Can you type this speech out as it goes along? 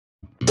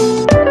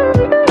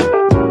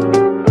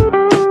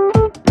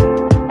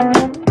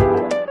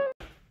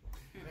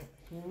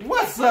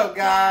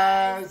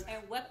guys?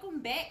 And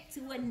welcome back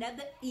to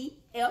another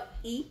ELE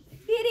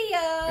video.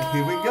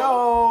 Here we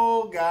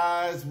go,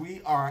 guys.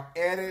 We are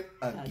at it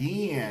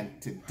again.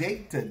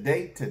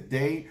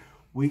 Today,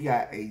 we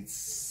got a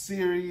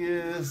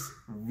serious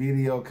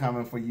video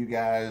coming for you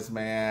guys,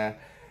 man.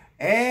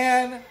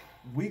 And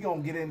we're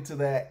going to get into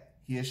that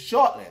here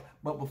shortly.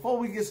 But before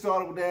we get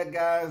started with that,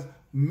 guys,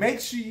 make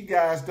sure you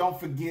guys don't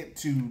forget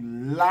to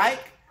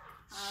like,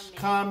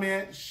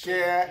 comment,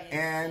 share,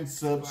 and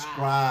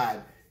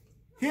subscribe.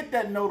 Hit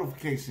that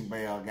notification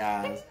bell,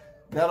 guys.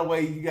 That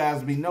way you guys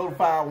will be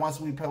notified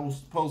once we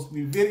post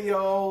new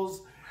videos.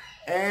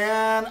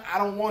 And I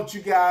don't want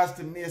you guys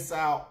to miss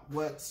out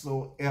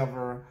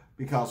whatsoever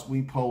because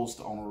we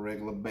post on a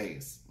regular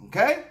basis.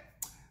 Okay?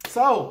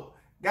 So,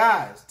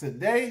 guys,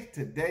 today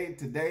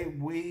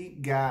we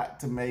got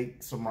to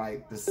make some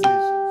right decisions.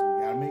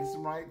 We got to make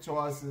some right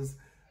choices.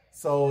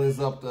 So it's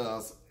up to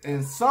us.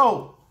 And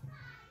so,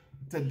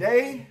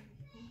 today,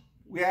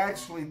 we're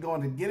actually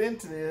going to get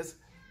into this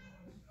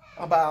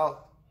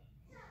about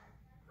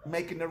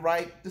making the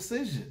right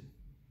decision.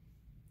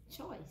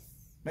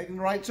 Making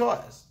the right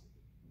choice.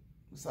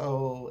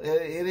 So,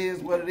 it is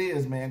what it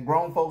is, man.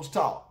 Grown folks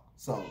talk.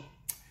 So,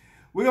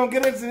 we're going to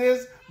get into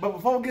this. But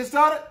before we get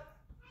started,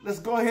 let's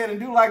go ahead and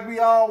do like we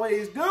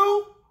always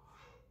do.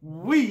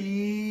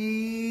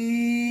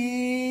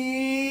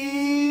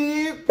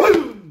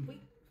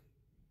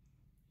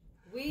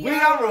 We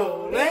are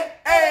rolling,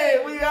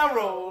 hey, we are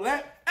rolling,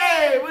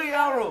 hey, we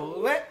are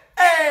rolling,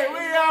 hey, we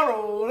are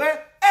rolling,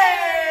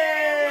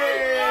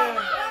 hey!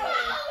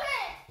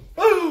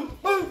 Boom,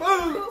 boom,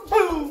 boom,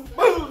 boom,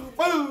 boom,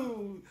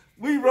 boom.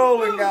 We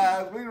rolling,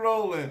 guys, we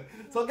rolling.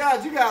 So,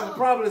 guys, you guys are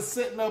probably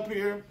sitting up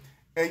here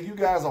and you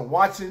guys are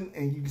watching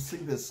and you can see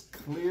this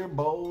clear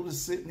bowl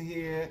is sitting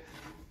here.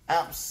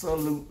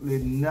 Absolutely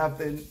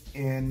nothing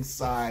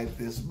inside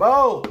this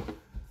bowl.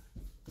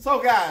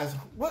 So, guys,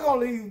 we're going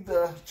to leave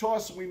the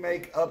choice we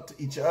make up to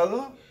each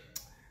other.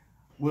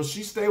 Will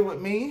she stay with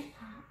me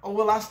or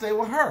will I stay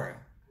with her?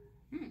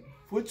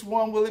 Which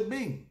one will it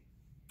be?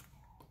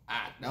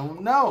 I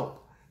don't know.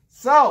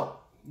 So,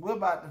 we're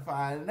about to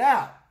find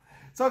out.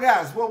 So,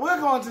 guys, what we're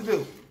going to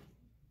do,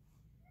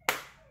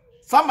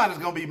 somebody's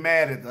going to be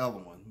mad at the other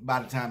one by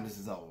the time this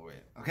is over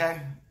with,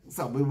 okay?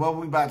 So, what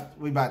we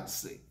about to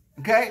see,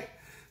 okay?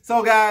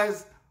 So,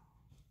 guys,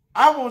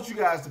 I want you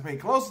guys to pay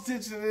close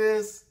attention to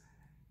this.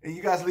 And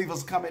you guys leave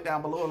us a comment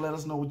down below and let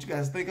us know what you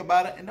guys think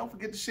about it. And don't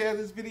forget to share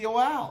this video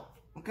out,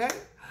 okay?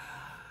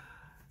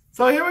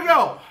 So here we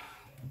go.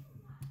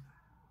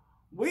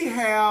 We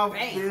have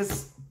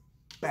this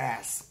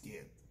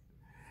basket.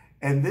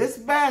 And this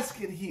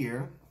basket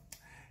here,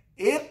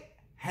 it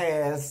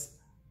has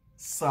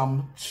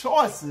some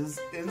choices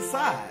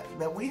inside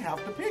that we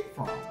have to pick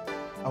from,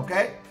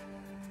 okay?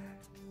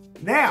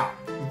 Now,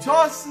 the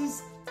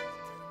choices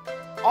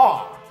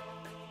are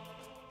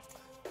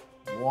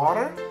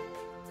water,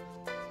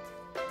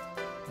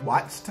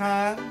 watch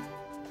time,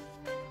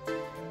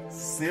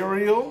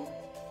 cereal,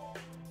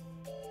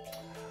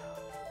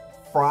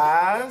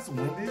 fries,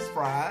 Wendy's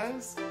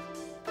fries,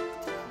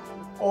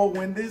 or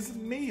Wendy's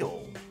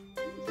meal.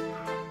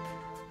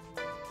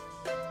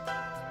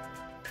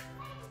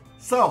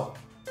 So,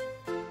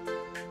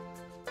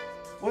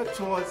 what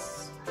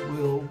choice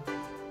will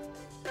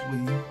we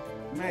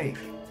make?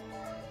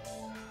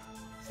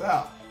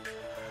 So,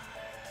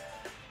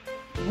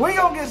 we're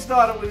going to get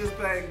started with this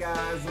thing,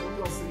 guys, and we're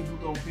going to see who's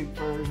going to pick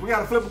first. We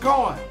got to flip a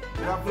coin.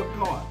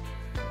 All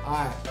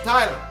right,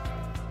 Tyler.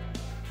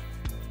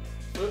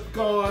 Flip a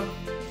coin.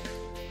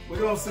 We're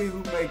going to see who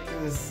make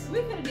this.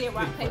 We're going to be a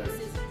rock, paper,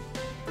 scissors.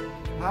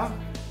 Huh?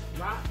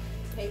 Rock,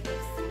 paper,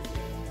 scissors.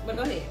 But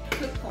go ahead.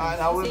 Flip a coin. All right,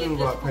 now we'll do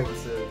rock, paper,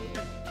 scissors.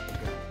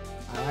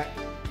 Okay.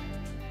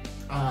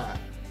 All right.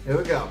 Here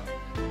we go.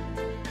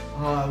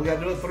 We got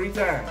to do it 3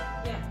 times.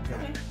 Yeah.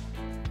 Okay.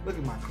 Look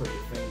at my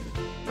crooked finger.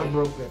 I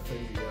broke that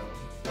finger, y'all.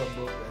 I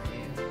broke that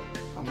hand.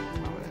 I broke the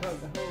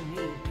whole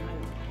hand.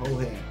 Whole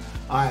hand.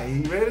 All right,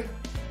 you ready?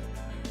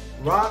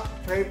 Rock,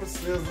 paper,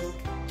 scissors.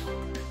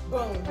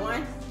 Boom.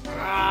 1.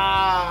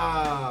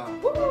 Ah.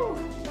 Woo.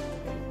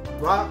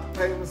 Rock,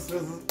 paper,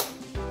 scissors.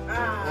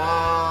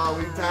 Ah,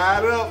 we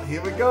tied up.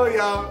 Here we go,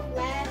 y'all.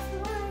 Last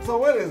one. So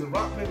what is it?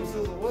 Rock, paper,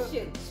 scissors, what?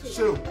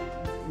 Shoot.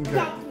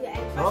 Okay.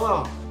 Hold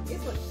on.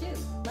 It's a shoot.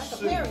 Like a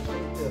Shoot. fairy.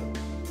 Yeah.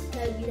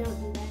 No, you don't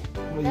do that.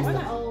 What That's you the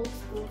do? old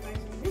school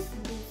version. This is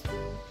new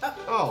school.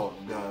 Oh,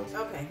 it does.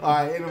 Okay. All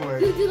right, anyway.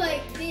 You do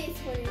like this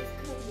when it's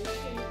coming to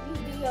shoot. You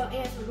do your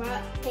answer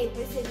rock,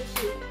 paper, scissors,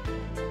 shoot.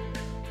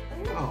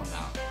 Oh,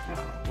 no.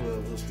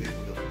 We'll stick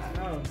with it.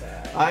 Oh,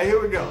 God. All right, here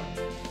we go.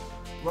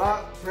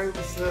 Rock,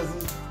 paper,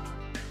 scissors.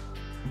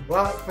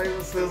 Rock,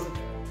 paper, scissors.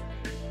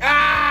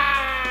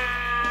 Ah!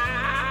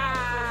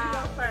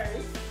 You go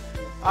first.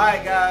 All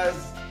right, guys.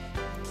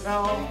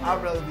 No,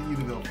 I'd rather for you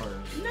to go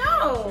first.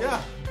 No.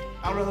 Yeah,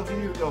 I'd rather for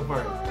you to go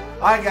first.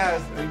 All right,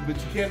 guys, but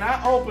you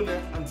cannot open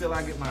it until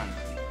I get mine.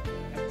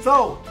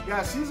 So,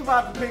 guys, she's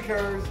about to pick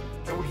hers,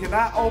 and we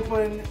cannot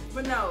open.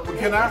 But no, we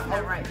that's cannot.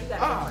 not right. You got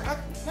to go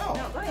first. No,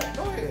 No, go ahead.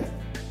 Go ahead.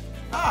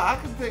 I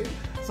can pick.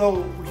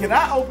 So can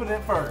I open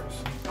it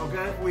first?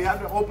 Okay, we have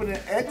to open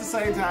it at the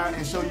same time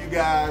and show you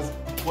guys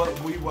what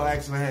we will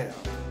actually have.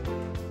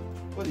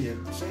 What are your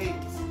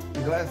shades?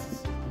 Your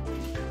glasses?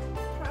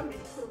 Probably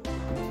two.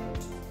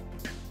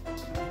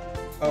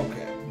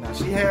 Okay, now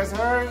she has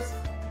hers.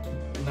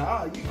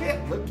 No, you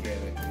can't look at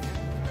it.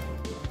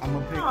 I'm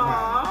gonna pick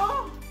mine.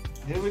 Aww.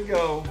 Here we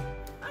go.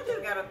 I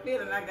just got a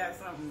feeling I got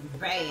something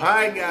bad. All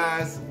right,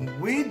 guys,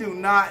 we do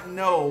not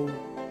know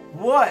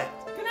what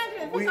Can I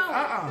just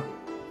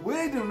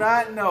we do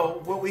not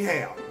know what we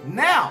have.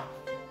 Now,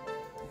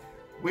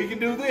 we can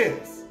do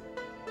this.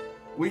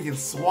 We can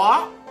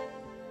swap,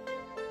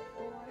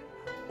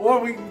 or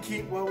we can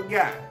keep what we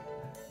got.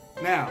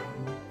 Now,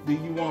 do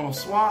you want to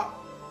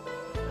swap,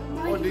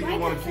 or do you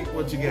want to keep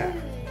what you got?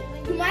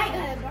 You might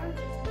got a burger.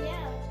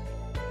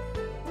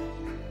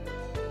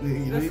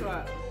 Yeah. That's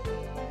right.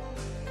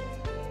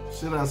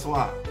 Should I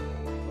swap?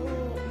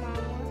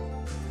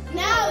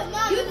 No,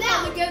 you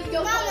never give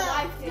your whole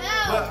life to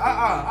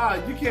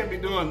But you can't be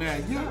doing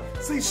that. You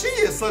see, she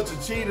is such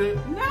a cheater.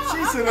 No,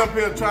 She's sitting up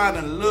here trying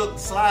to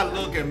slide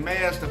look, and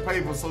mash the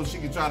paper so she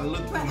can try to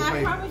look But through the I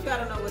paper. promise you I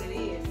don't know what it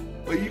is.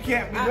 But you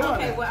can't be doing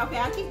Okay, that. well, okay,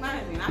 I'll keep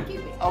mine then. I'll keep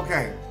it.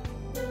 Okay.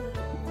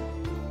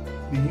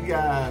 Do you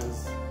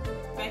guys?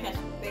 Think we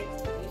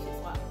should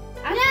swap.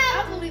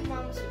 I believe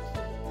Mama should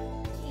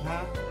cheat.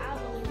 Huh? I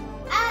believe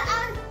Mama. I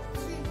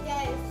should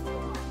daddy.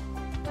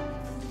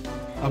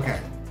 Okay.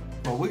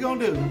 What we're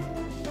gonna do?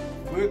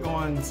 We're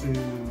going to.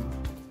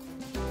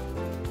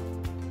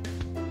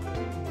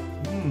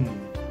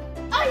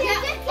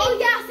 Oh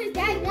yeah, since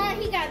Daddy won,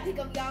 he gotta pick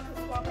up y'all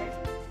because swap her.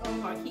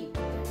 Oh, or keep.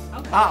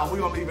 Okay. We're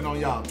gonna leave it on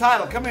y'all.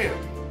 Tyler, come here.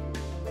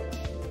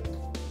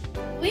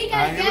 We All right,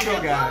 gotta here we get go,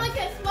 the guys. one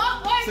can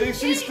swap her. See,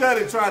 she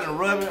studied trying to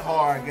rub it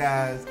hard,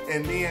 guys,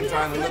 and then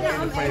trying to look at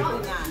the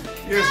paper.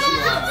 Yes,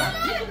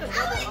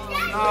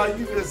 you are. No,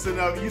 you just sitting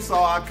up. You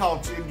saw I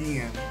caught you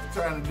again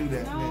trying to do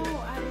that. No,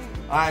 I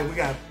didn't. All right, we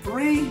got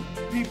 3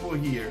 people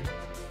here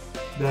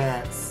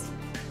that's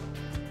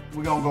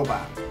we're gonna go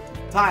by.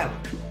 Tyler,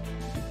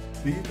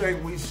 do you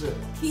think we should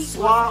Keep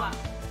swap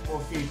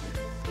or keep it?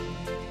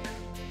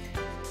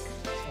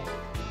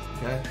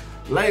 Okay.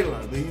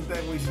 Layla, do you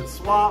think we should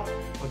swap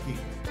or keep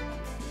it?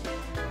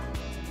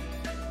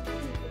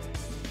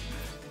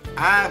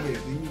 Ivy,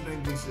 do you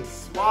think we should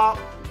swap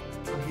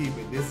or keep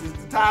it? This is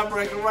the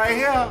tiebreaker right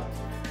here.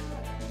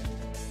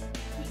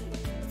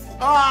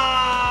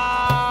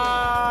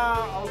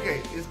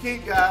 Okay, it's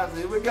keep, guys.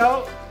 Here we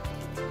go.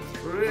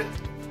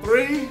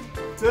 3,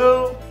 2,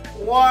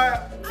 1.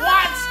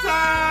 Watch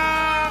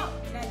time!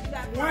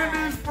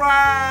 Wendy's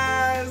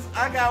fries.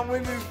 I got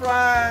Wendy's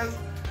fries.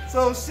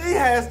 So she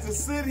has to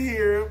sit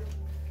here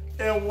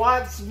and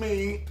watch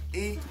me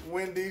eat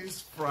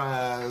Wendy's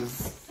fries.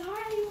 Sorry,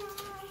 Mom.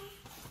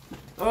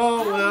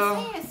 Oh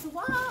well.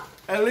 Swap.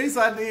 At least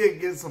I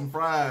did get some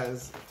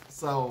fries.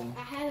 So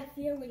I had a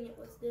feeling it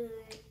was good.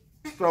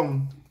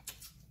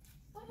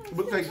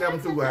 We'll take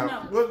them 2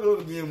 out. We'll do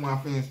it again when I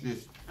finish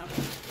this.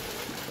 Okay.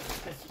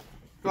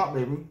 Stop,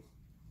 baby.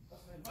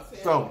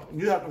 So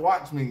you have to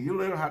watch me. You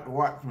literally have to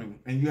watch me,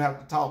 and you have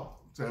to talk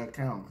to that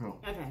camera. So.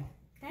 Okay.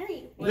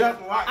 Daddy. You have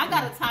to watch I me.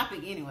 got a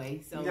topic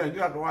anyway, so. Yeah, you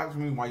have to watch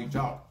me while you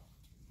talk.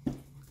 Oh,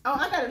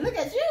 I gotta look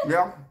at you.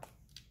 Yeah.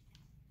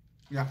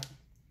 Yeah.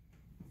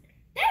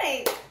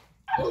 Daddy.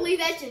 I believe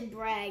that's just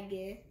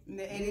bragging.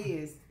 It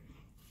is.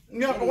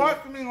 You have to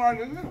watch me while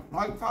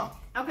you talk.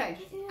 Okay,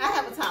 I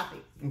have a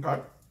topic.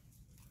 Okay.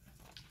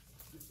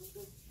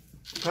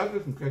 Can I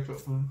get some ketchup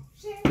for you?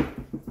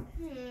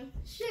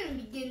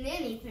 Shouldn't be getting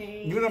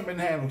anything. You done been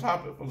having a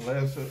topic for the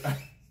last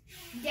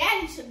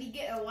Daddy should be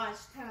getting a watch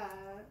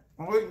time.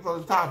 I'm waiting for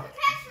the topic.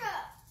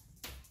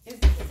 It's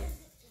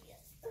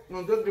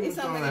No, just give me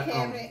some something of in the that.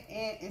 cabinet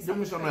and Give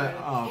me some of that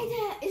Hey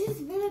Dad, is this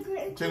vinegar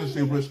and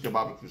Tennessee whiskey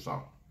barbecue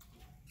sauce.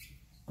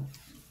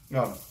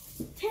 No.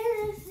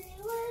 Tennessee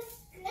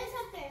whiskey. It's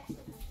up there.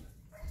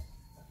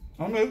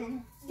 I'm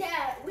listening.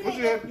 Dad, we What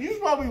you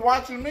supposed to be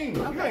watching me.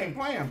 You ain't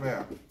playing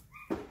fair.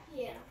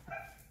 Yeah.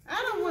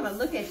 I don't want to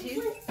look at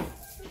you.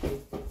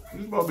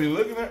 You supposed to be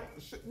looking at.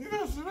 You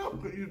gotta sit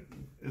up because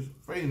it's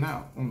fading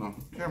out on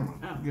the camera.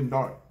 Oh. It's getting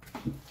dark.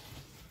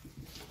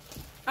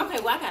 Okay,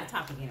 well I got a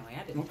topic anyway.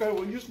 I do. Okay,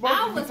 well you supposed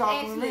I to be was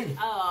talking to actually me.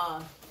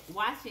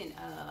 watching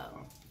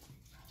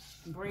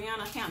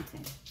Brianna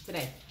Hampton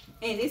today,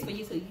 and this for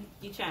you, so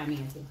you chime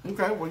in too.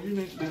 Okay, well you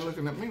need to be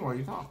looking at me while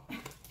you talk.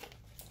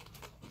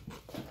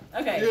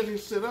 Okay. You need to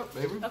sit up,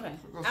 baby. Okay.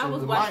 So I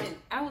was the watching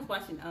light-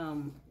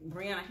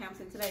 Brianna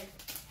Hampton today,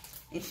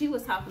 and she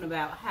was talking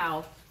about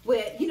how,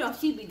 well, you know,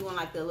 she be doing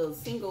like the little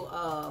single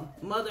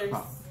mothers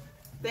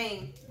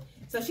thing.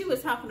 So she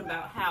was talking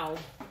about how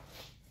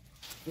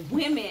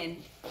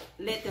women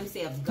let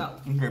themselves go.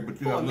 Okay, but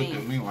you gotta for a look man.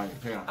 at me while you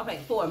tell. Okay,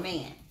 for a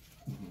man.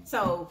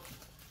 So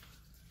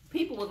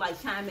people was like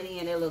chiming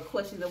in their little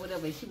questions or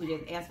whatever, and she was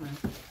just answering.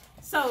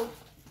 So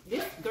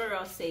this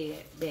girl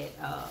said that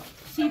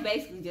she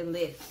basically just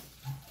let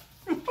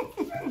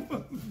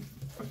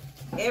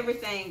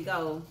everything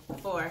go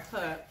for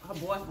her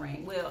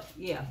boyfriend. Well,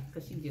 yeah,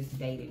 because she just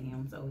dated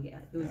him. So, yeah,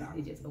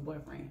 it's just her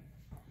boyfriend.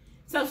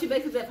 So, she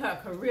basically left her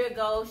career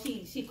goal.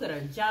 She quit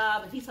her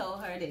job, and he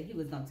told her that he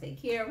was going to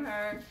take care of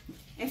her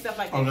and stuff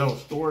like that. Oh, that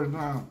was story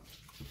time?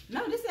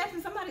 No, this is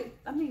actually somebody,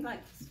 I mean,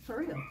 like, for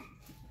real.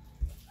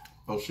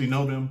 Oh, she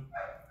know them?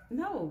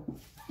 No.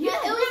 Yeah,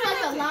 it was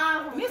like a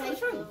live on This is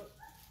true.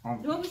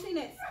 Facebook. What we seen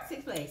at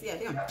Six Flags? Yeah,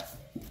 them.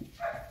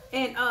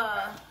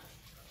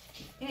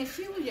 And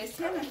she was just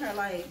telling her,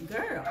 like,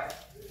 girl,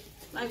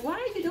 like, why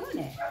are you doing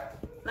that?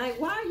 Like,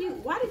 why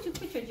did you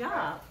quit your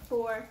job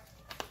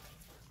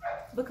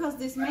because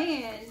this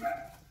man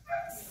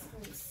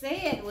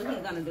said what he's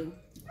gonna do.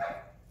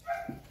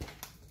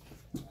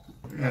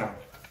 Yeah.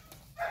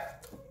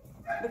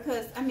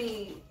 Because, I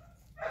mean,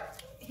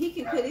 he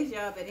can quit his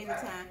job at any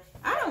time.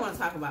 I don't want to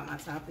talk about my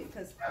topic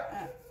because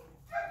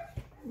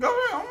Go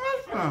ahead,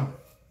 I'm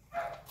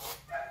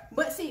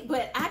listening.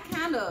 but I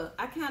kind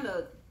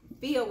of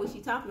feel what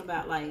she's talking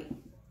about. Like,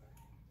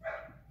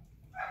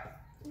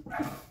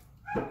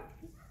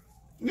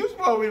 You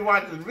supposed to be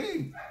watching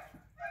me.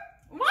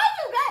 why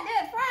you got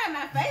that fry in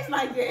my face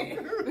like that?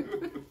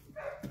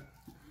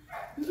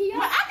 Yeah.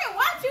 But I can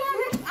watch you on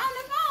the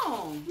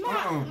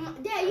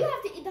phone. Dad, you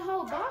have to eat the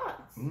whole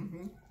box.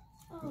 Mm-hmm.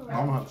 Oh.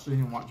 I'm gonna have to see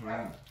him watch me.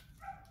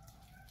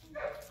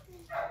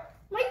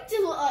 Why you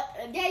just look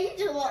like, Dad, you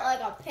just look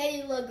like a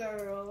petty little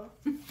girl.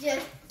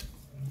 Just,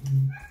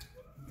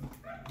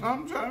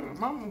 I'm trying,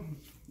 Mama.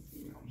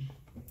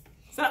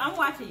 So I'm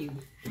watching you.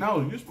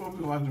 No, you're supposed to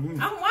be watching me.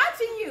 I'm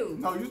watching you.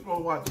 No, you're supposed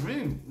to watch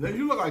me.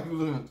 You look like you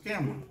looking at the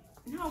camera.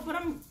 No, but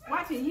I'm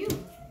watching you.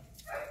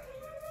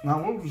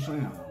 Now, what was you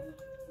saying?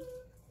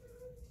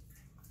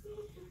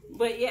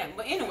 But yeah,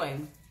 but anyway,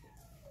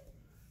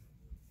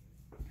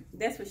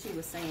 that's what she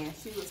was saying.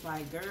 She was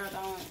like, girl,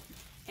 don't,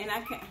 and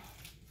I can't.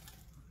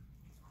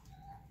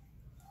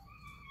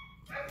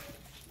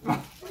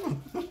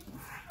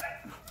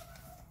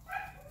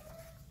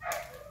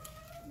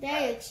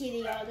 Dad is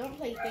cheating, y'all. Don't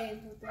play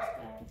games with this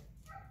guy.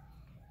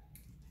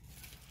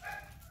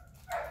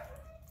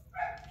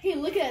 He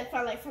look at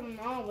it from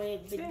a long way,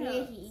 but then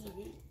he eat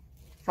it.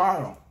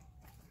 Try them.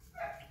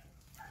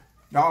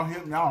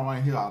 Y'all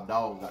ain't hit our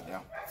dogs out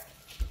there.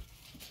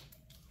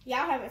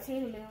 Y'all haven't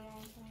seen them in a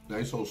long time.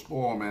 They so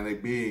spoiled, man. They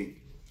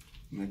big.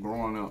 And they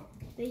growing up.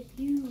 They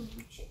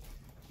huge.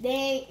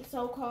 They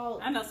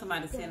so-called. I know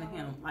somebody telling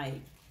him, like,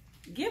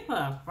 give her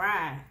a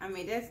fry. I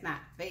mean, that's not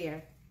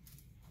fair.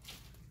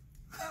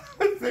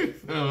 They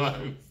feel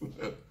like she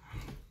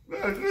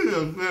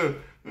just said,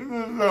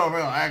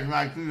 act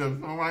like she just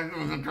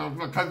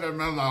cut that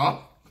mess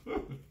off.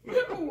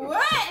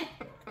 What?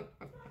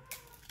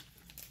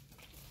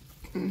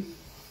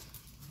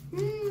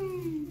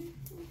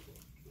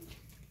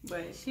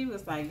 But she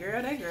was like,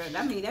 girl, that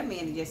man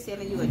is just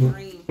selling you a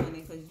dream,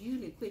 honey, because you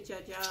didn't quit your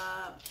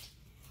job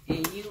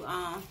and you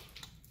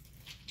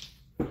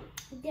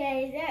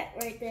Daddy, that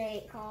right there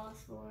ain't calls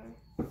for.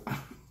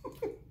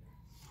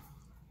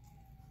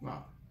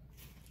 No.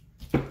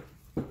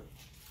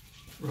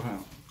 Right.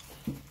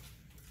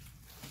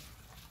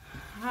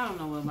 I don't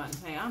know what I'm about to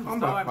say. I'm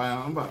about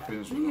starving. to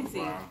finish Let me with see.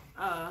 fry.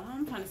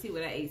 I'm trying to see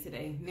what I ate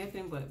today.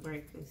 Nothing but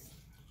breakfast.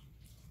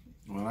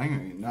 Well, I ain't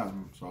gonna eat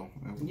nothing, so.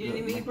 You didn't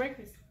even eat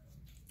breakfast?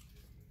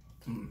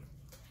 I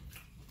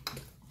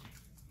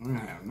ain't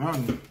have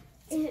nothing.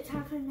 Is it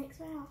time for the next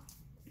round?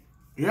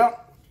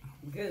 Yep.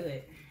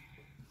 Good.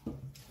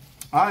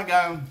 All right,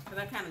 guys. Because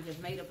I kind of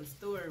just made up a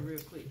story real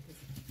quick.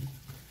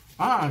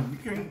 You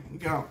can't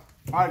go.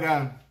 All right,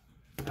 guys.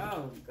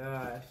 Oh,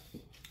 gosh.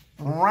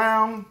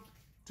 Round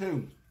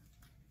 2.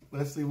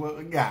 Let's see what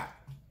we got.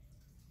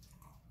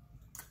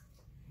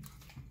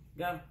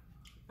 Go.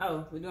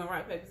 Oh, we're doing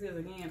rock, paper, scissors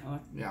again? Or?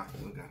 Yeah,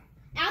 we got.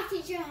 I'll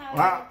teach you how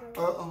Rock, to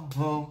do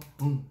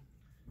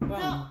it.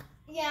 No,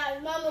 yeah,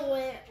 Mama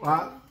went.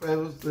 Rock,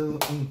 paper, scissors.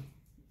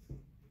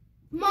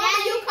 Mama,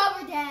 you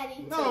cover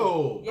Daddy.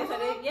 No. Yes, I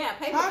did. Yeah,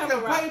 paper How cover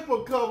can rock.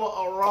 paper cover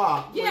a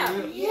rock? Yeah,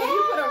 Will yeah, you-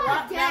 you put a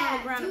rock Yeah, down on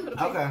the ground and put a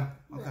paper.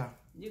 Okay.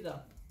 You go.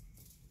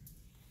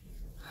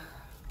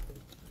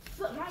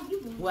 But now you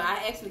win. Well,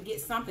 I actually get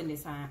something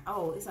this time.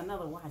 Oh, it's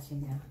another watch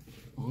in there.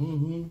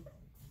 Mm-hmm.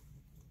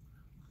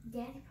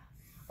 Daddy.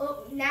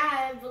 Oh, now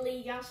I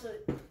believe y'all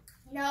should.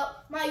 No,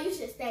 Ma, you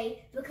should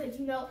stay because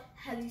you know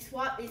how you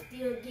swap it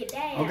still get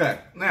down. Okay,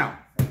 now,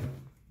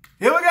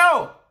 here we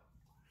go.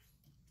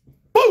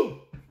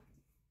 Boom!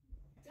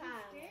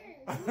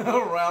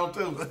 Round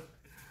 2. All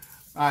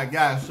right,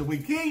 guys, should we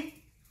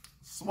keep,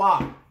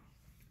 swap?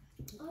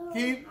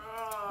 Keep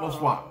or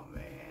swap? Oh,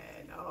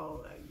 man.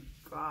 Oh, my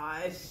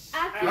gosh.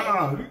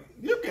 No,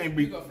 you can't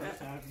be.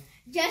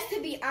 Just to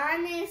be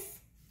honest,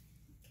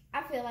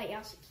 I feel like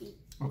y'all should keep.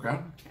 Okay,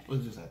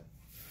 what'd you say?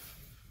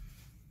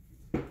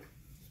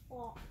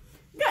 Swap.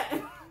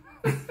 Good.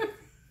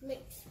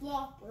 Like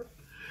swapper.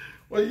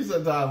 What you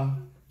said, Tyler?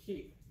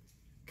 Keep.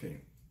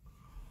 Okay.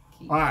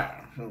 All right,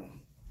 so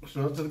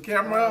show it to the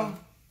camera.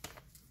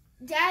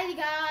 Daddy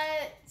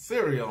got.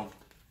 Cereal.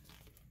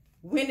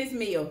 Win this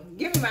meal.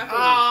 Give me my food.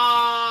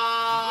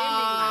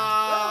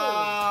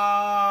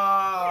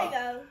 There you go.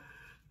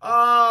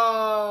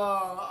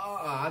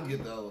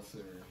 get the other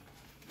cereal.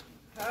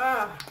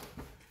 Ah,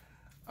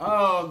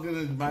 Oh,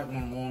 goodness, you might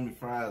want to warm your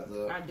fries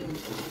up. I do.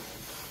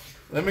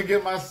 Let me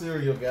get my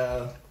cereal,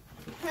 guys.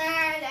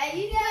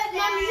 Mommy, you're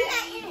not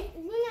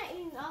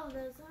eating all of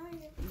those, are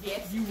you?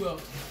 Yes. You will.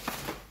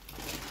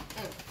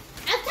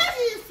 I told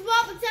you to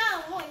swap it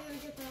out. I want you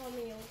to get the whole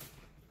meal.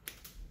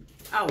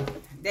 Oh,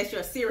 that's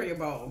your cereal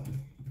bowl.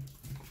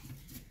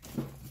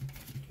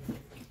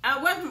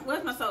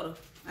 Where's my soda?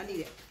 I need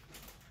it.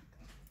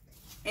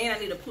 And I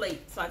need a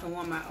plate so I can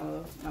warm my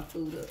my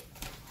food up.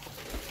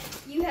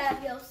 You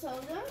have your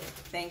soda.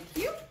 Thank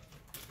you.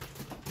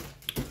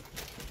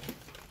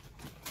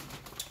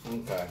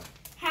 Okay.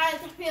 How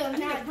does it feel I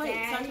need a now, plate so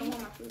I can Daddy?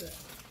 warm my food up.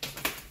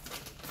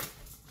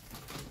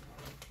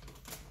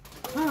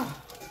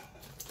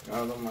 I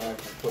don't mind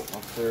if I put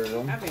my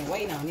cereal. I've been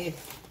waiting on this.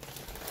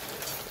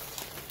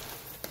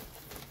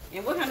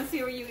 And what kind of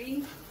cereal you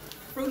eat?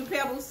 Fruity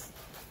Pebbles?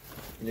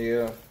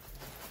 Yeah.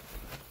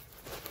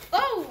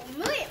 Oh,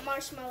 million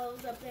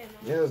marshmallows up there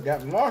now. Yeah, it's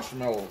got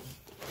marshmallows.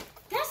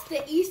 That's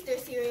the Easter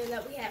cereal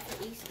that we have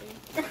for Easter.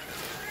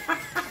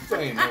 This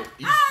ain't no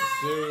Easter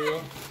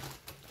cereal.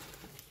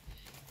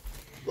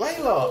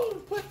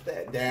 Layla, put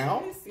that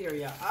down. This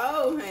cereal.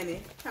 Oh,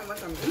 honey. How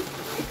much I'm eating.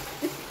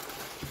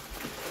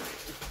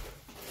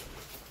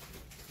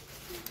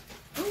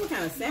 Ooh, what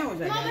kind of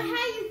sandwich I Mama, got?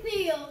 how you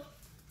feel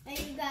when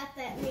you got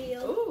that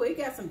meal? Ooh, it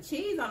got some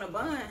cheese on the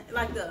bun.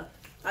 Like the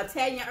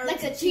Italian herb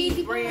Like a cheese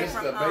cheesy bread bun? It's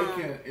from, the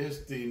bacon. It's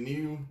the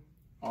new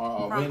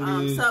from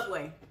Wendy's.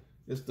 Subway.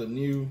 It's the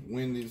new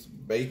Wendy's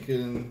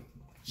bacon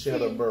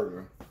cheddar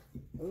burger.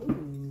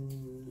 Ooh.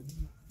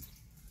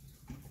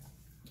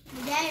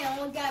 Daddy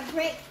only got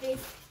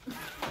breakfast.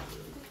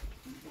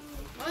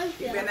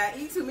 You better not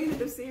eat too many of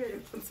the cereal.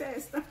 I'm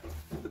test.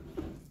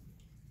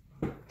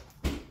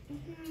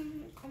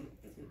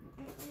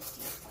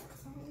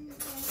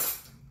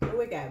 Oh,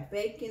 it got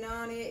bacon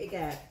on it. It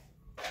got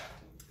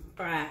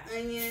fried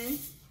onion.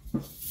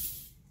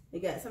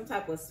 It got some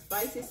type of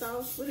spicy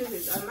sauce. What is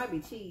this? It might be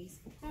cheese.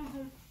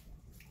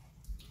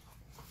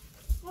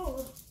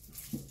 Oh,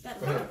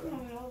 That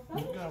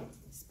Go.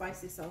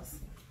 spicy sauce.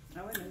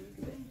 Oh, wait a minute.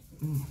 You can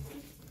do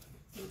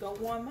it. You go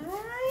warm mine.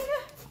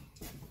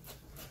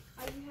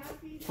 are you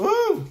happy?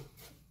 Woo!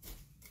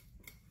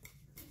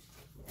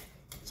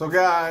 So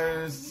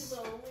guys,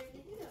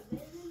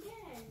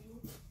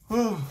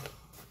 whew,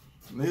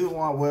 neither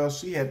one. Well,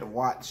 she had the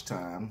watch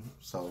time,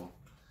 so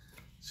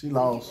she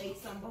lost,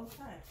 Ate some both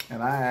sides.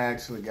 and I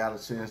actually got a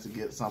chance to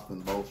get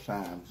something both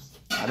times.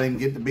 I didn't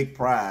get the big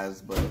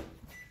prize, but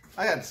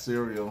I got the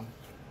cereal,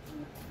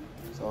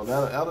 so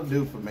that'll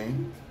do for me.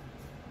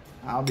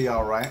 I'll be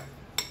all right.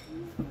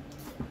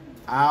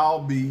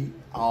 I'll be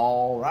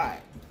all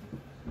right.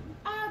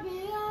 I'll be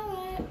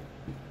alright.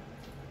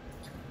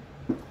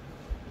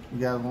 You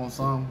guys want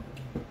some?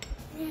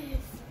 Yes.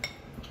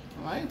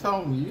 I ain't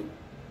talking to you.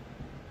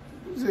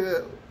 You see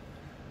that?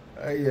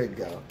 There you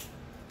go.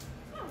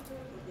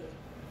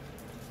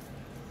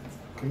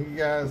 Can you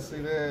guys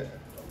see that?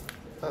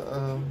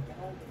 Uh-oh.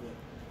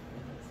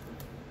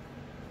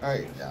 There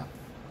you go.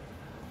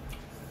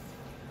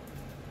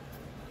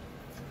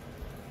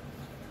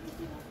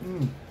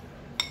 Mm.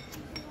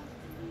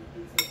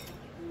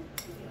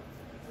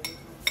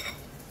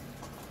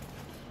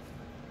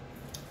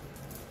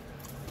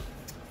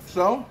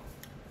 So,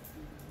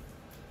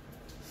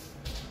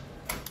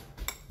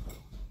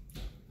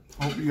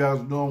 hope you guys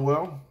are doing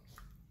well.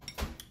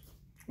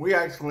 We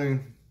actually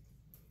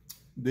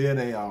did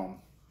a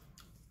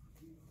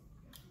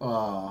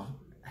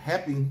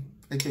happy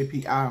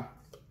HAPI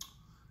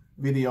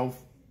video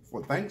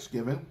for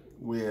Thanksgiving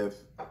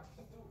with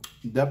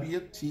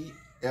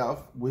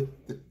WTF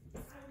with the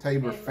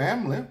Tabor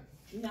family.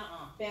 Nuh-uh.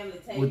 Family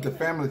table. With the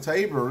family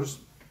Tabors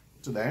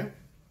today.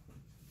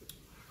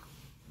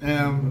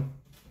 And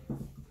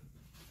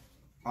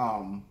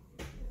I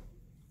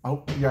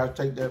hope you guys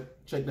check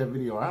that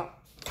video out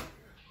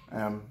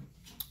and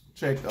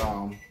check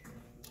the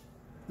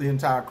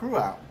entire crew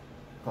out,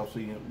 because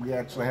we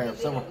actually have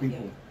several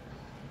people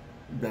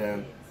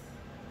that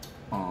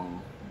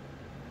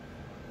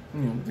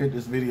did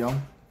this video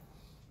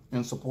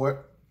in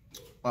support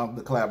of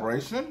the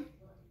collaboration.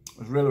 It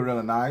was really,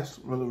 really nice,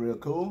 really, really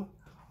cool.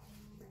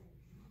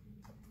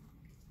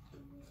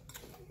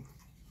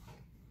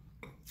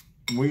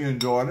 We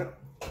enjoyed it.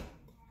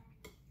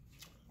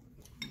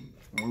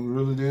 We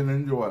really did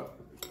enjoy it.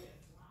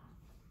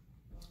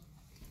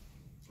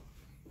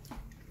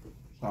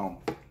 So,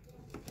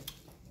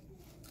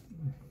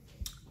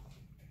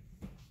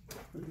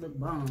 Look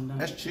bomb, don't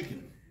that's it?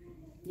 chicken.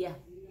 Yeah.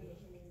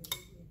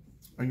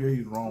 I gave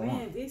you the wrong one.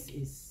 Man, this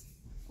is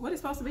what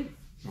it's supposed to be. I'm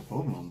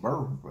supposed to be on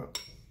burger,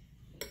 but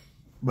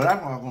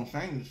that's what I was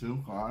gonna change it to,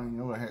 because I didn't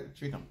know I had the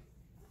chicken.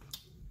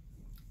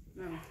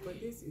 No,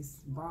 but this is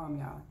bomb,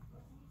 y'all.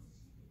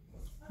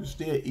 You're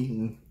still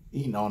eating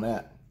on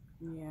that.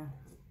 Yeah.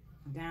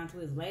 Down to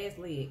his last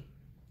leg.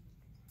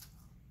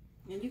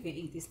 And you can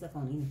eat this stuff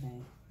on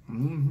anything.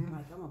 Mm-hmm.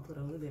 Like, I'm gonna put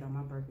a little bit on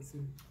my burger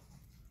too.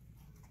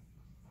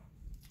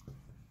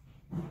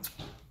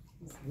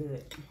 It's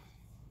good.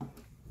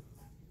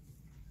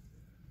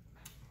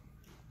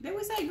 They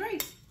would say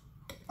grace.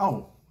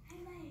 Oh.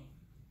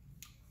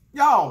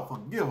 Y'all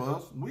forgive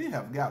us. We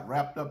have got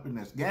wrapped up in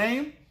this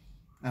game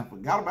and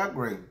forgot about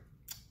grace.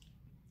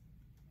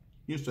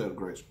 You said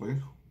grace,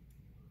 please.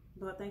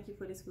 Lord, thank you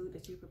for this food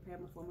that you prepared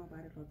before my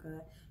body, Lord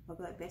God. Lord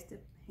God, bless the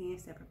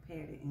hands that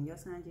prepared it. In your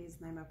son Jesus'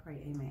 name I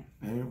pray, amen.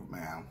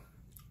 Amen.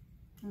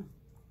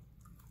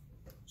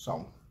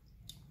 So,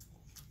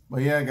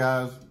 but yeah,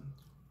 guys,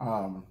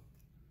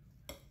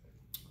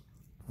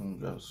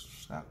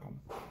 just stack them.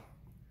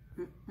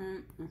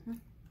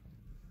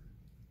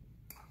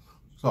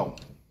 So,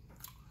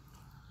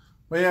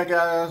 but yeah,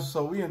 guys,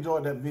 so we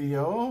enjoyed that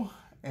video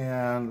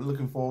and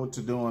looking forward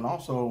to doing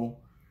also,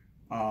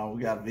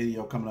 we got a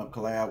video coming up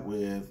collab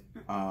with,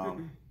 you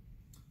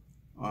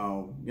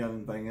got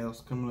anything else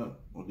coming up?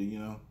 Or do you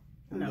know?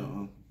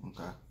 No.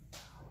 Okay.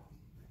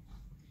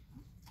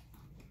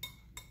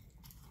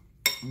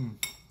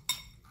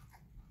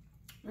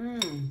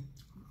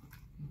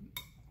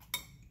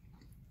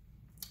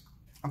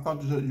 I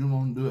thought you said you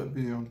want to do that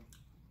video.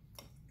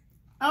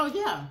 Oh,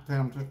 yeah.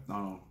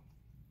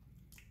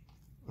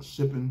 A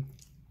sipping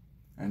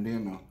and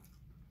then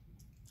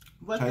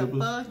what tables. the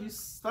fudge you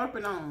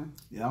slurping on.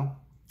 Yeah.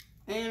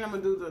 And I'm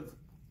going to do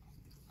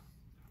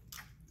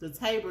the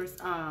Tabor's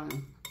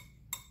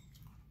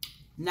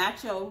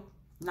nacho,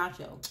 not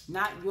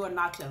your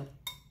nacho.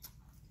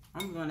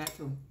 I'm doing that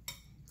too.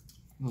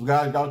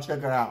 Guys, go check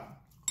it out.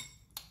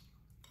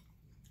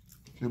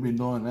 She'll be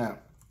doing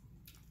that.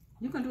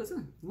 You can do it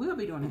too. We'll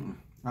be doing it.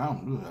 I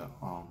don't do that.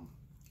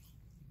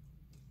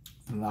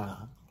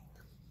 Nah.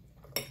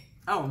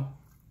 Oh,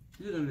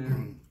 you doing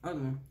it? Other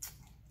one.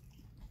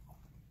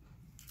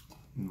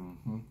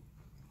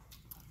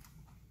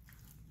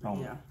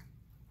 Yeah.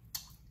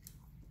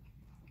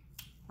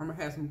 I'm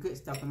gonna have some good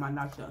stuff in my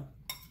nacho.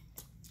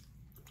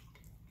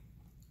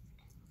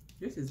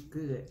 This is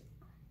good.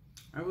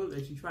 I will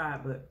let you try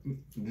it, but Did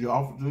you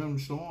offer to him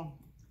to show him?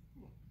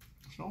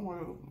 Show him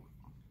where.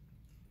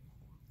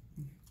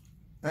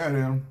 There it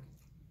is.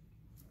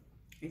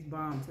 it's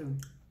bomb too.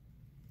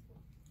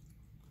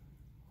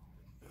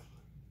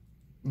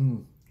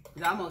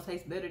 It almost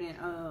tastes better than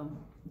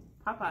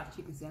Popeye's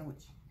chicken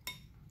sandwich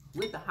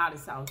with the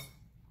hottest sauce.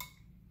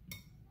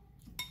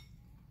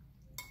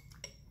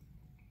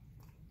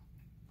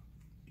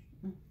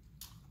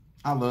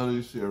 I love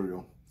this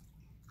cereal.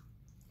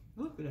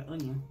 Look at that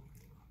onion.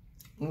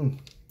 I'm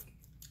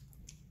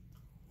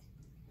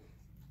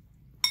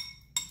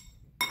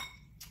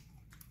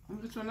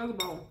get you another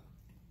bowl.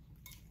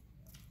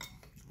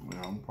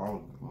 Yeah, I'm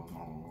probably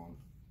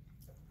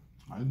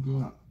I do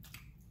that.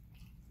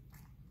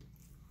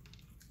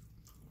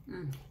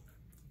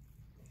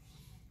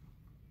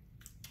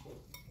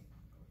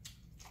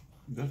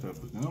 That's a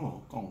vanilla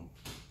cone.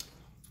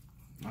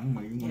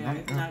 Yeah,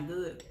 it's not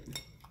good.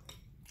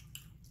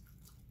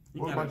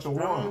 You What got about a your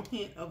strong water?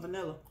 hint of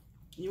vanilla.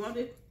 You want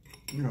it?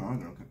 Yeah, I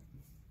know. Okay.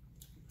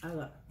 I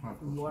got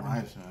Some water.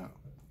 ice in it.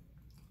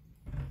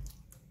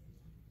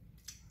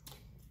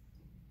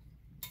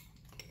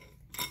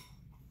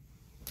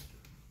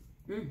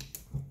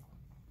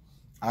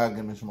 I gotta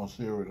give me some more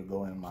cereal to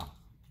go in my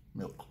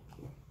milk.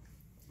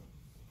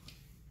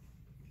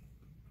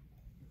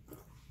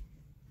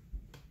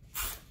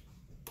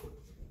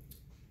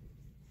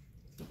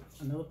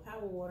 Another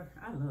power water.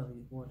 I love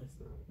these waters.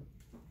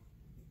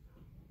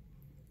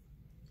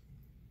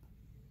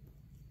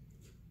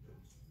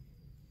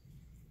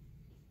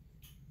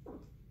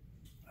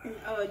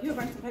 And you'll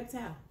bring some paper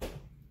towel.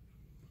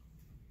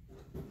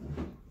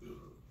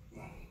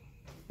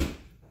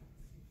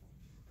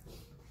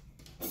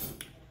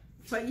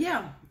 But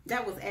yeah,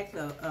 that was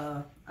actually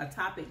a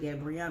topic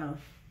that Brianna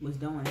was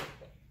doing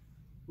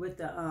with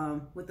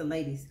the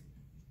ladies.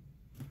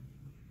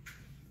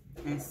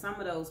 And some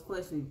of those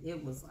questions,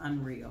 it was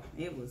unreal.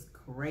 It was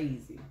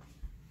crazy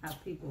how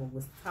people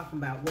was talking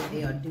about what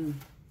they'll do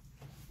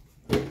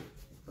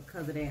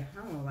because of their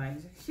home. Like,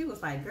 she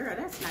was like, girl,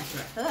 that's not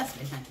your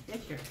husband, honey.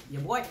 That's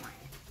your boyfriend.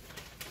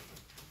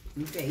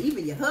 You say,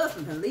 even your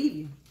husband can leave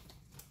you.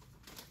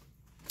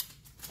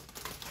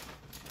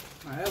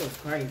 Oh, that was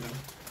crazy.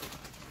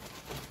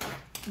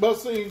 But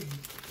see,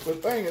 the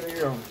thing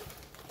is,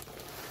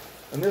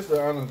 and this is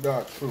the honest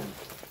God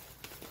truth.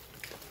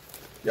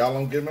 Y'all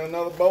don't give me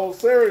another bowl of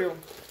cereal.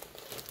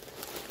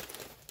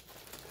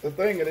 The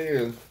thing it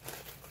is,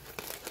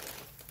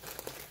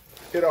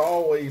 it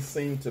always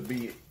seems to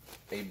be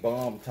a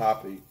bomb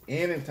topic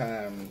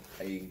anytime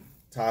a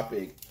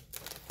topic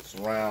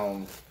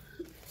surrounds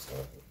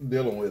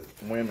dealing with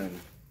women,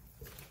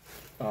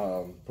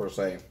 per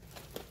se.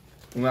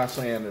 I'm not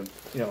saying that,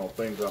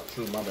 things aren't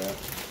true, my bad.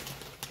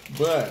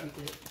 But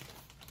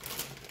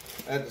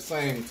at the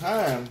same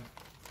time,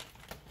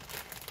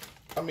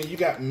 I mean, you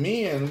got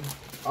men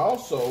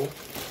also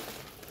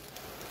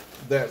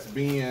that's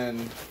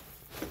being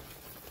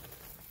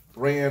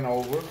ran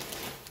over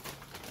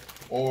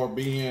or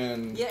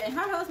being... Yeah, and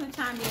her husband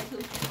chimed in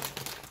too.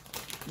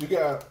 You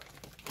got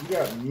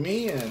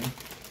men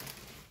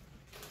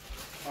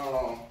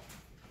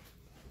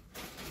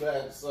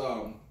that's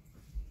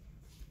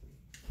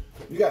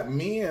you got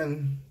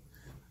men,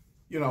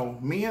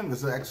 men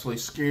that's actually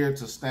scared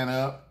to stand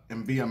up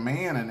and be a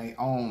man in their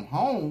own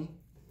home,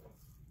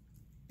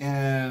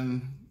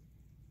 and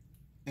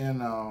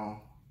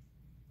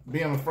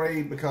being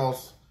afraid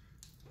because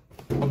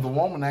of the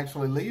woman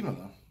actually leaving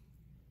them.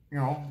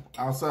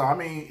 I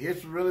mean,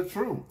 it's really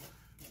true.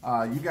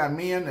 You got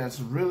men that's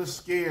really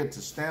scared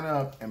to stand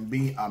up and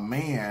be a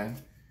man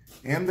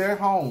in their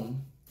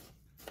home,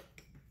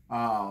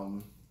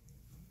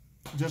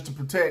 just to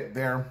protect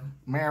their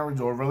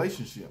marriage or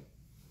relationship.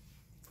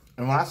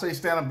 And when I say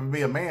stand up and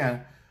be a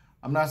man,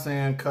 I'm not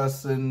saying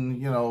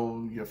cussing,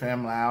 your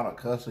family out, or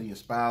cussing your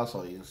spouse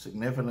or your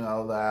significant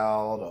other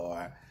out,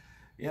 or,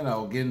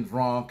 getting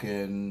drunk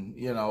and,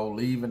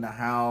 leaving the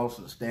house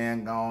and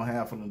staying gone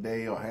half of the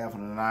day or half of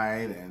the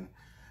night. And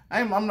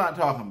I'm not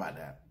talking about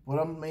that. What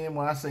I mean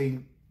when I say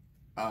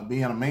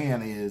being a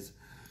man is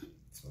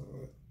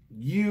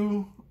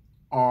you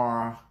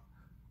are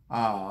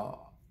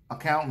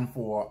accounting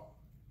for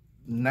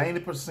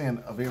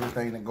 90% of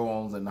everything that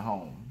goes on in the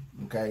home.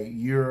 Okay,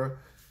 you're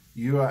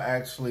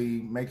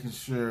actually making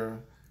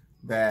sure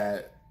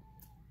that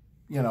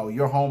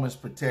your home is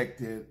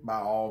protected by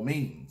all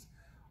means,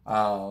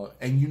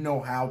 and you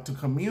know how to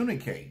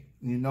communicate.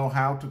 You know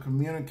how to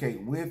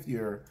communicate with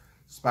your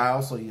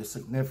spouse or your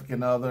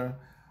significant other.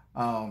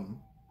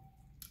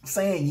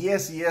 Saying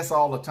yes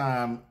all the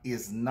time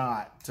is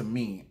not, to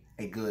me,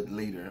 a good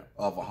leader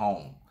of a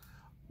home,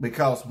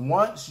 because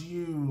once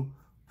you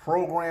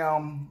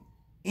program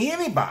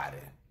anybody,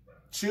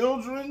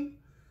 children,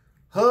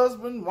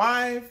 husband,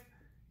 wife,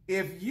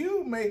 if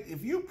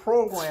you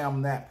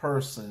program that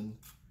person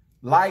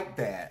like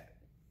that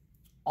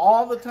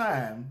all the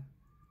time,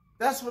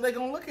 that's what they're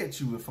going to look at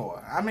you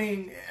for. I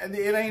mean,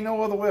 it ain't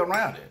no other way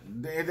around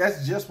it.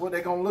 That's just what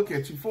they're going to look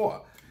at you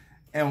for.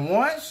 And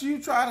once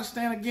you try to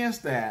stand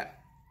against that,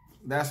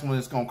 that's when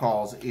it's going to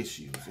cause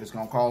issues. It's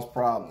going to cause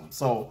problems.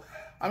 So,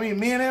 I mean,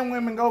 men and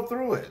women go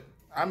through it.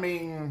 I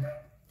mean,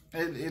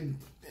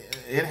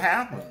 it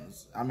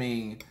happens. I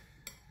mean,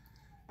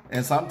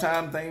 and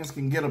sometimes things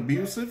can get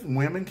abusive.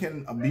 Women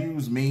can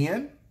abuse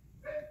men.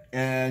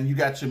 And you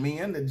got your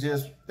men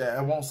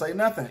that won't say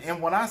nothing.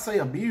 And when I say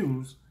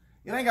abuse,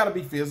 it ain't got to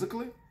be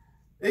physically.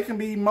 It can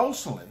be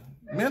emotionally,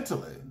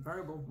 mentally.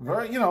 Verbal.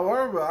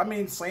 Verbal. I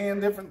mean, saying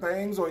different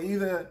things, or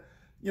either,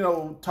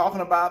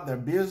 talking about their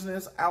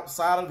business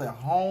outside of their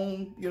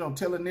home,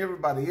 telling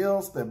everybody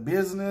else their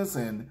business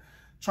and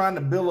trying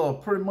to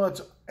build pretty much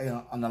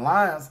an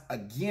alliance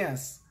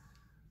against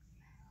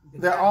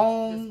their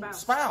own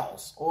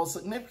spouse or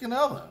significant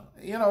other,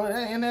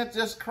 and that's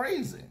just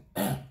crazy.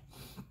 But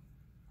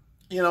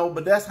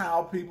that's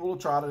how people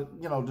try to,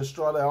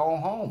 destroy their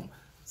own home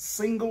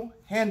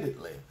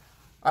single-handedly.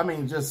 I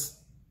mean, just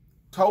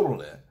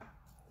totally.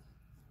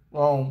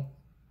 Well,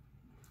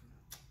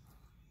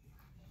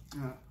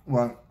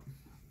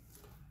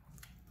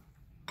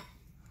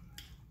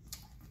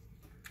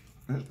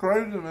 it's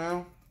crazy,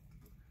 man.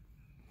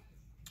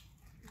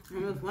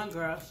 And there was one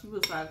girl, she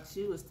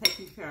was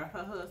taking care of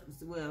her husband,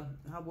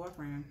 her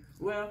boyfriend.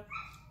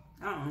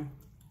 I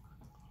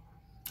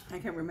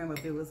can't remember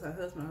if it was her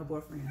husband or her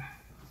boyfriend.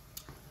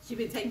 She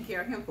been taking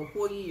care of him for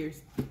 4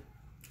 years.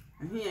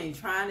 And he ain't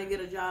trying to get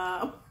a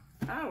job.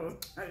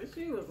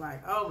 She was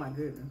like, oh my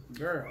goodness,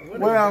 girl.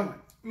 What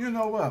you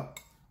know what?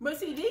 But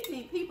see,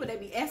 these people that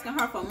be asking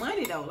her for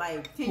money though,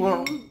 like, can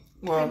you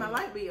pay my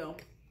light bill?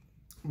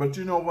 But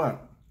you know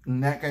what?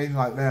 In that case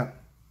like that,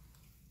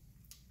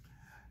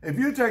 if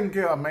you're taking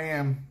care of a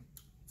man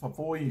for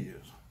 4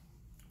 years,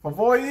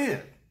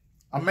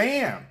 a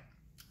man,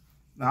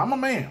 now I'm a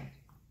man.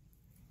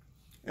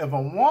 If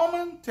a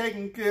woman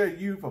taking care of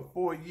you for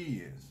 4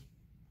 years,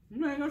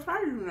 you ain't gonna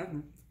try to do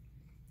nothing.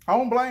 I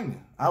don't blame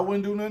you. I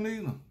wouldn't do nothing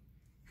either.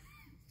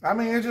 I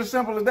mean, it's just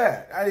simple as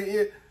that.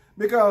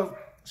 Because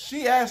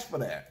she asked for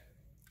that.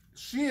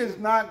 She is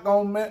not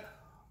gonna.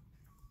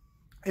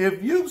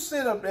 If you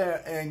sit up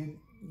there and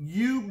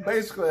you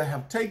basically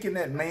have taken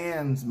that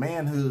man's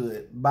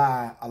manhood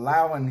by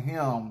allowing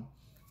him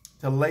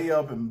to lay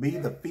up and be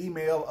the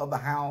female of the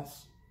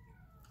house,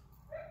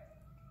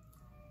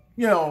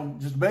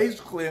 just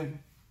basically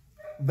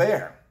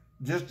there,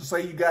 just to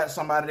say you got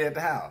somebody at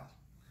the house,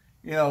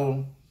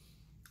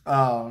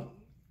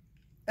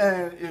 and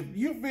if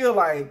you feel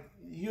like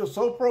you're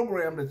so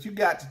programmed that you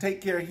got to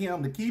take care of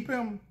him to keep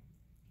him,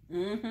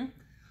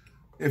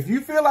 if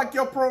you feel like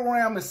your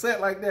program is set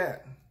like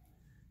that,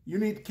 you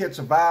need to catch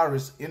a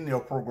virus in your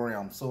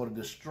program so to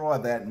destroy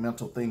that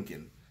mental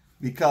thinking.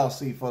 Because,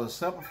 see, for the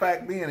simple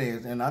fact being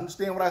is, and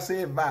understand what I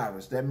said,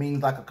 virus, that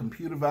means like a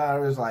computer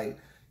virus, like,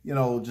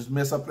 just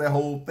mess up that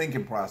whole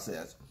thinking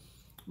process.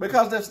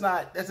 Because that's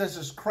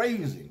just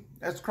crazy.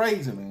 That's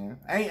crazy, man.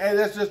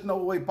 That's just no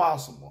way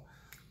possible.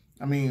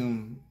 I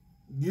mean,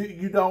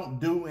 you don't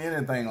do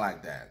anything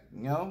like that,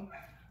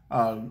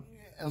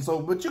 and so,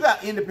 but you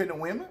got independent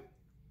women,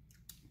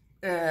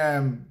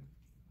 and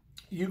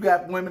you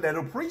got women that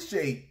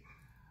appreciate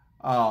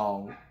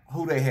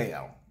who they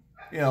have,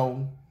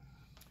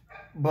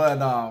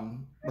 but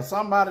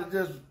somebody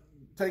just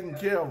taking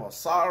care of a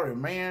sorry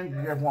man.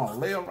 You just want to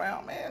lay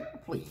around, man.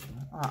 Please.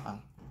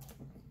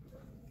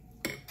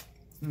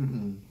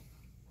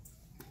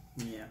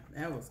 Yeah,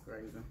 that was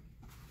crazy.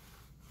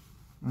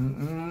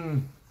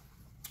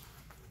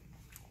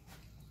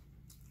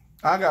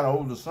 I got an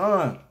older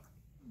son.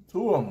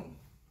 2 of them.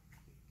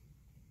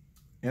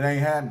 It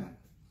ain't happening.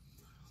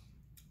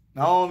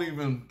 I don't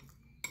even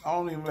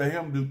let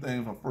him do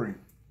things for free.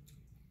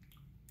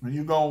 And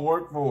you're gonna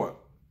work for it.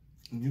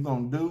 And you're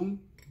gonna do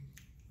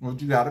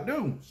what you gotta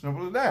do.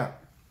 Simple as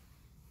that.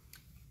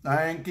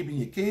 I ain't keeping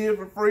your kid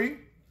for free.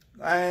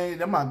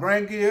 They're my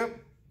grandkid.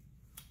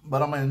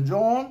 But I'm gonna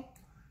enjoy them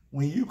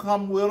when you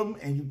come with them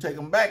and you take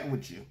them back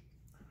with you.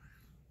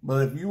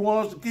 But if you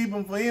want us to keep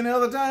them for any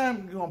other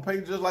time, you're gonna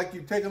pay just like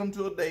you're taking them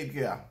to a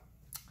daycare.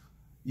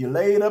 You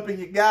laid up and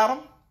you got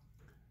them.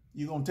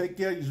 You're gonna take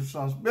care of your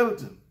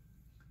responsibility.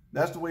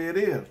 That's the way it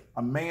is.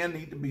 A man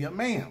needs to be a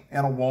man,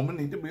 and a woman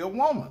needs to be a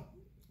woman.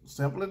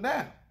 Simple as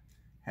that.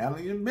 Handle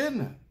your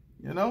business,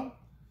 you know?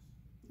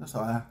 That's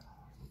all I...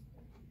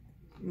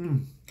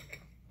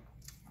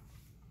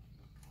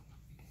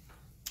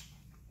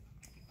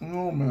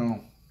 Oh,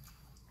 man.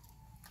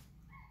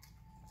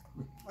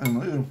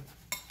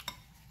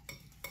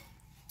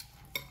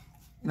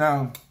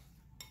 Now,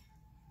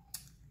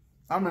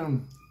 I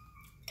mean,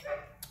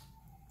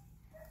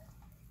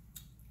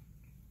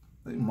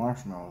 these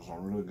marshmallows are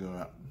really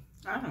good.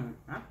 I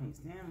can't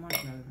stand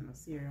marshmallows in a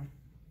cereal.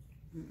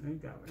 You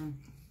got them.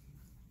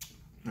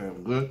 They're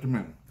good to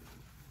me.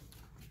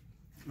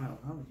 Oh.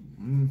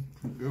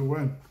 Good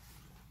way.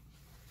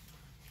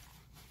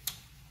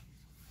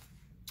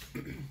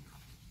 But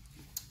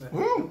that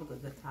was a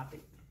good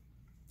topic.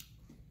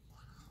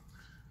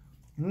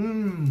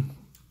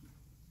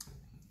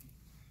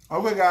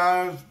 Okay,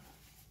 guys.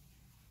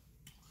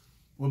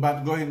 We're about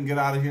to go ahead and get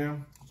out of here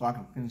so I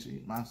can finish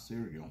eating my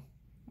cereal.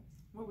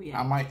 Where we at?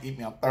 I might eat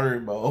me a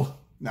 3rd bowl.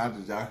 Not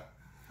just y'all.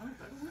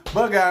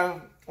 But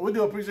guys, we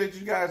do appreciate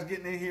you guys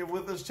getting in here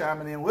with us,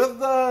 chiming in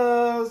with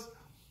us.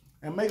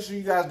 And make sure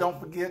you guys don't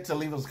forget to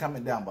leave us a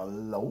comment down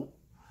below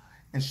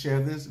and share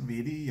this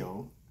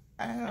video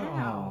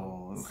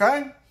out.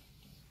 Okay?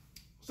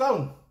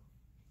 So,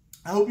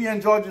 I hope you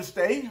enjoyed your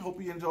stay. Hope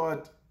you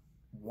enjoyed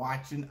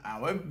watching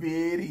our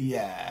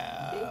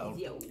video.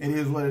 It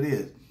is what it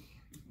is.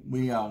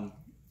 We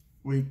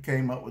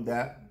came up with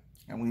that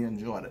and we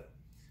enjoyed it.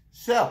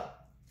 So,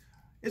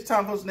 it's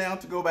time for us now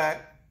to go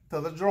back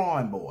to the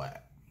drawing board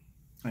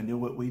and do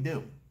what we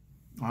do.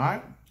 All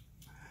right?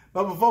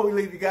 But before we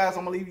leave you guys,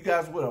 I'm going to leave you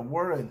guys with a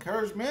word of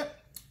encouragement,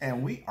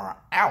 and we are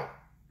out.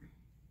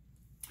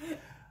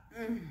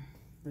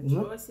 The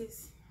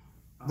choices.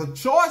 The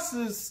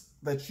choices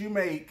that you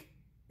make,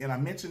 and I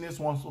mentioned this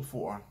once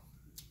before,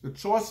 the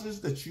choices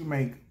that you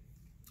make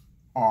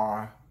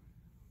are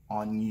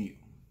on you.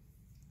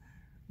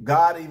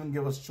 God even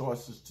give us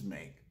choices to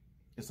make.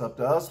 It's up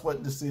to us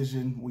what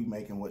decision we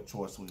make and what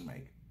choice we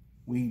make.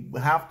 We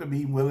have to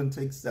be willing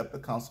to accept the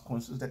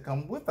consequences that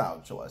come with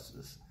our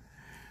choices.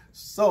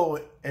 So,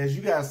 as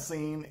you guys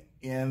seen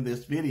in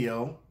this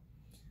video,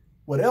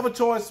 whatever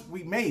choice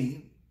we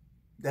made,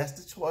 that's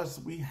the choice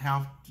we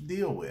have to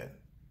deal with.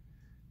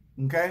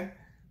 Okay?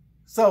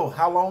 So,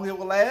 how long it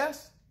will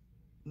last?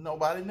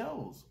 Nobody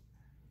knows.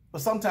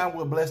 But sometimes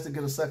we're blessed to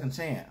get a second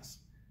chance.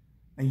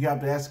 And you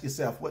have to ask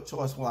yourself, what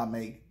choice will I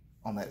make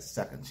on that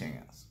second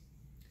chance?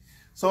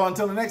 So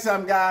until the next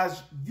time,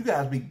 guys, you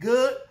guys be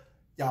good.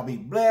 Y'all be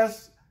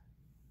blessed.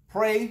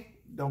 Pray.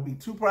 Don't be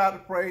too proud to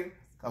pray,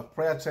 because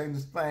prayer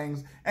changes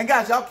things. And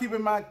guys, y'all keep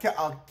in mind,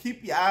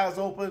 keep your eyes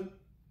open.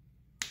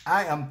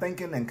 I am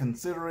thinking and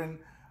considering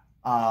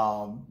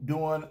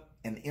doing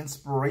an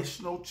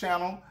inspirational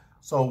channel.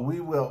 So we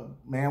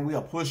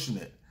are pushing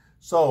it.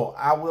 So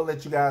I will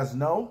let you guys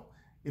know.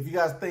 If you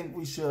guys think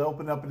we should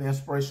open up an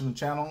inspirational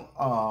channel,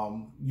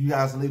 you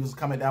guys leave us a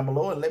comment down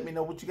below and let me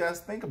know what you guys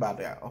think about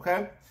that,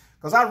 okay?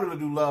 Because I really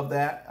do love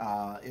that.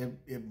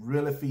 It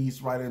really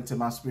feeds right into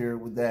my spirit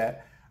with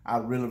that. I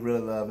really,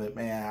 really love it,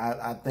 man.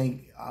 I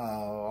think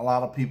a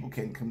lot of people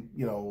can,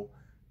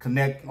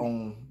 connect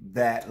on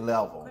that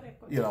level.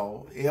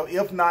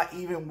 If not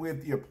even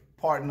with your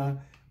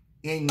partner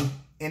in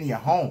your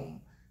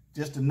home,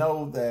 just to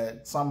know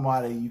that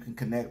somebody you can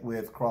connect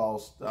with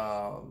across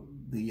the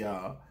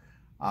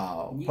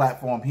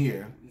platform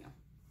here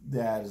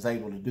that is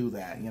able to do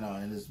that,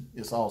 and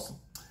it's awesome.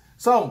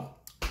 So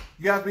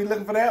you guys be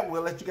looking for that.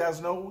 We'll let you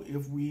guys know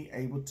if we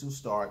able to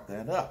start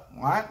that up.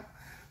 All right.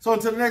 So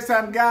until the next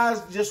time,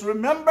 guys, just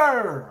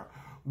remember,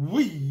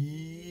 we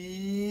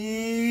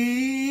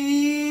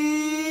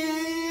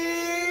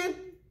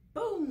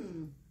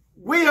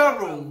are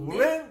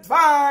rolling,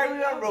 bye,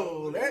 we are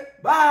rolling,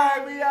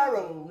 bye, we are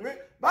rolling,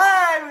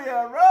 bye, we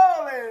are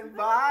rolling,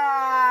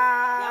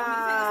 bye.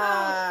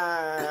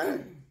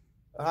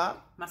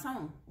 My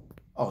song.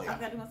 Oh, yeah. I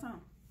gotta do my song.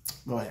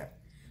 Go ahead.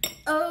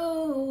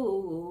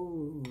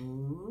 Oh.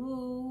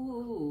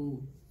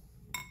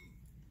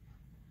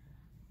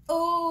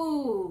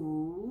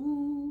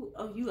 Oh,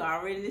 you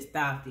already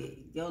stopped it.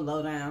 Your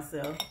low down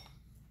self.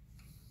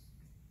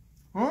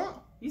 Huh?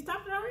 You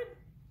stopped it already?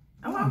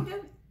 Oh, I'm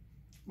just.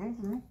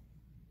 Mm-hmm.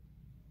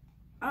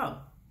 Oh.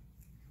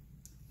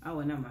 Oh,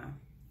 well, never mind.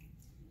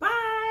 Bye.